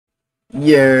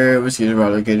Yeah, what's good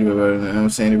about HollywoodKJ? You know what I'm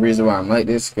saying? The reason why I'm like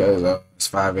this because it's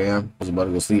 5 a.m. I was about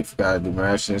to go sleep. Forgot to do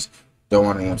my actions. Don't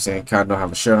want to, you know what I'm saying? Kind of don't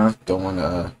have a shirt on. Don't want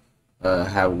to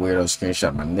have a weirdo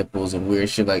screenshot my nipples and weird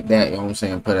shit like that. You know what I'm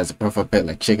saying? Put it as a profile pic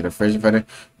like chicken or fridge fighter.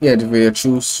 Yeah, the real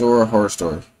true sore horror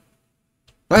story.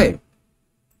 Hey,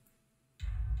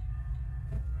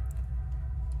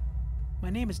 My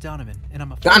name is Donovan, and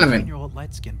I'm a Donovan. 14-year-old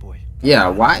light-skinned boy. Yeah, I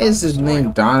why thought is the his story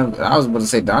name Donovan? I was about to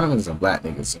say Donovan is a black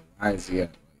nigga, so why is he, is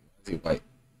he white?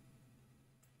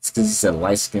 It's because he said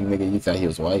light skinned nigga. You thought he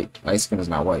was white. Light skin is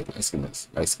not white. Light skin is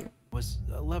light skin. was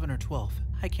 11 or 12.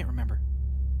 I can't remember.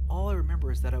 All I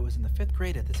remember is that I was in the 5th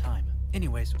grade at the time.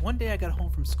 Anyways, one day I got home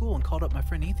from school and called up my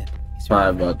friend Ethan. He's been my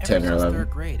Probably friend about ever 10 or since 11. 3rd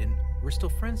grade, and we're still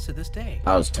friends to this day.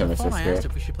 I was 10 On or the phone, 5th I grade. asked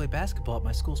if we should play basketball at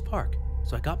my school's park.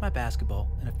 So I got my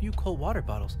basketball and a few cold water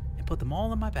bottles and put them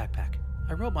all in my backpack.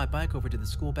 I rode my bike over to the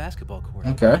school basketball court.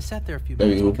 Okay. I sat there a few Baby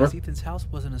minutes Hooper. because Ethan's house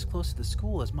wasn't as close to the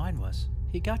school as mine was.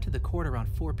 He got to the court around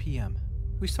 4 p.m.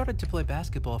 We started to play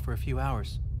basketball for a few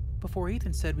hours before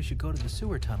Ethan said we should go to the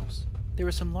sewer tunnels. There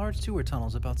were some large sewer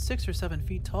tunnels about 6 or 7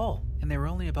 feet tall, and they were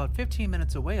only about 15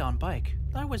 minutes away on bike.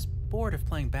 I was bored of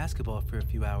playing basketball for a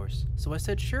few hours, so I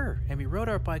said sure, and we rode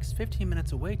our bikes 15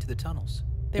 minutes away to the tunnels.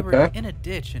 They were in a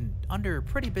ditch and under a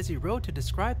pretty busy road to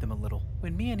describe them a little.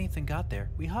 When me and Ethan got there,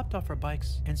 we hopped off our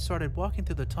bikes and started walking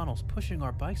through the tunnels, pushing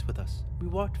our bikes with us. We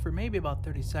walked for maybe about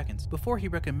 30 seconds before he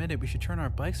recommended we should turn our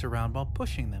bikes around while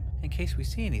pushing them. In case we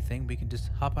see anything, we can just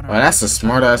hop on our Well, that's bikes a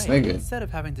and pedal smart ass away, nigga. instead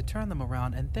of having to turn them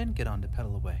around and then get on to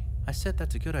pedal away. I said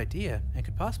that's a good idea and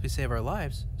could possibly save our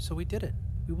lives, so we did it.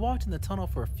 We walked in the tunnel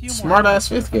for a few more Smart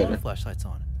ass minutes with 5th our grader. phone flashlights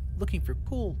on, looking for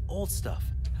cool old stuff.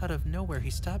 Out of nowhere, he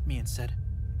stopped me and said,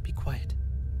 "Be quiet.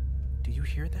 Do you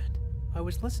hear that?" I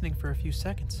was listening for a few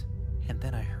seconds, and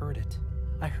then I heard it.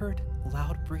 I heard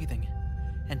loud breathing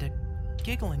and a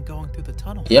giggling going through the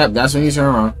tunnel. Yep, that's when you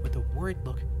turn around. With a worried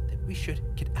look that we should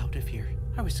get out of here.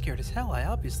 I was scared as hell. I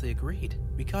obviously agreed.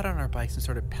 We got on our bikes and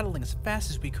started pedaling as fast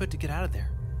as we could to get out of there.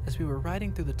 As we were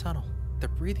riding through the tunnel, the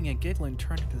breathing and giggling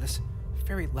turned into this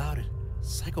very loud and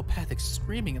psychopathic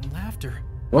screaming and laughter.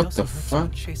 We What also the heard someone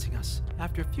fuck? chasing us.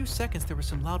 After a few seconds, there were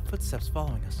some loud footsteps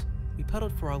following us. We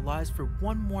pedaled for our lives for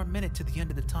one more minute to the end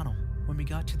of the tunnel. When we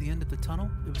got to the end of the tunnel,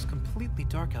 it was completely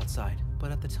dark outside,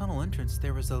 but at the tunnel entrance,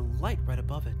 there was a light right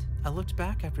above it. I looked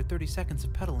back after 30 seconds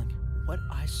of pedaling. What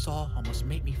I saw almost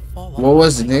made me fall off What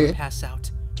was it, my bike nigga? and pass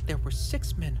out. There were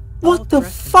 6 men, What all the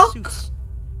dressed fuck? in suits,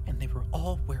 and they were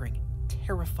all wearing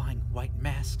terrifying white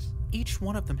masks. Each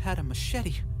one of them had a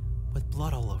machete with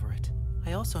blood all over it.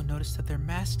 I also noticed that their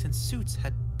masks and suits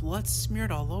had blood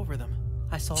smeared all over them.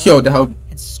 I saw Yo, all dog.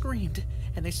 and screamed,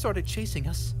 and they started chasing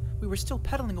us. We were still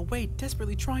pedaling away,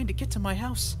 desperately trying to get to my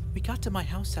house. We got to my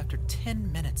house after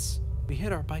 10 minutes. We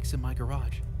hid our bikes in my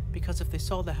garage, because if they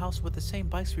saw the house with the same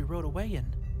bikes we rode away in,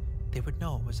 they would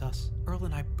know it was us. Earl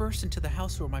and I burst into the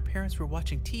house where my parents were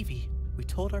watching TV. We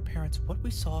told our parents what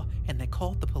we saw, and they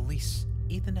called the police.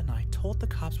 Ethan and I told the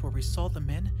cops where we saw the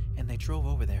men, and they drove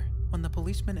over there. When the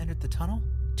policemen entered the tunnel,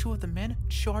 2 of the men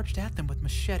charged at them with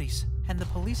machetes, and the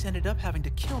police ended up having to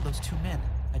kill those 2 men.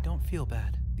 I don't feel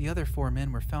bad. The other 4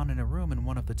 men were found in a room in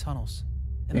one of the tunnels.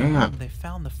 In the room, they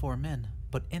found the 4 men,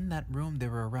 but in that room there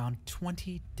were around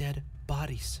 20 dead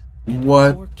bodies. And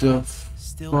 4 What the kids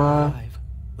still fuck? alive,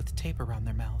 with tape around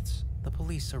their mouths. The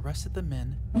police arrested the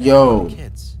men and Yo. the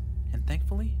kids, and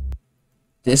thankfully,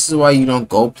 This is why you don't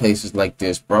go places like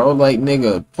this, bro. Like,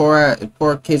 nigga,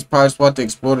 poor kids probably just want to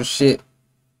explore the shit.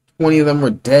 20 of them were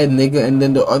dead, nigga, and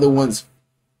then the other ones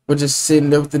were just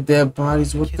sitting there with the dead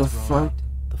bodies. What the kids were all fuck?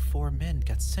 right. The 4 men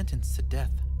got sentenced to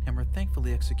death and were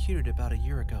thankfully executed about a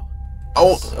year ago.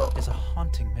 Oh, This is a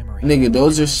haunting memory. nigga,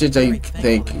 those And are I'm shit that you very thankful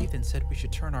think. that Ethan said we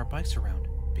should turn our bikes around,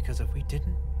 because if we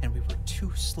didn't and we were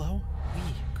too slow, we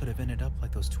could have ended up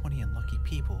like those 20 unlucky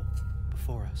people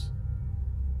before us.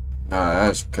 Nah,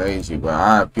 that's crazy, bro.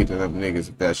 I repeat to them niggas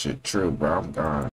if that shit true, bro. I'm gone.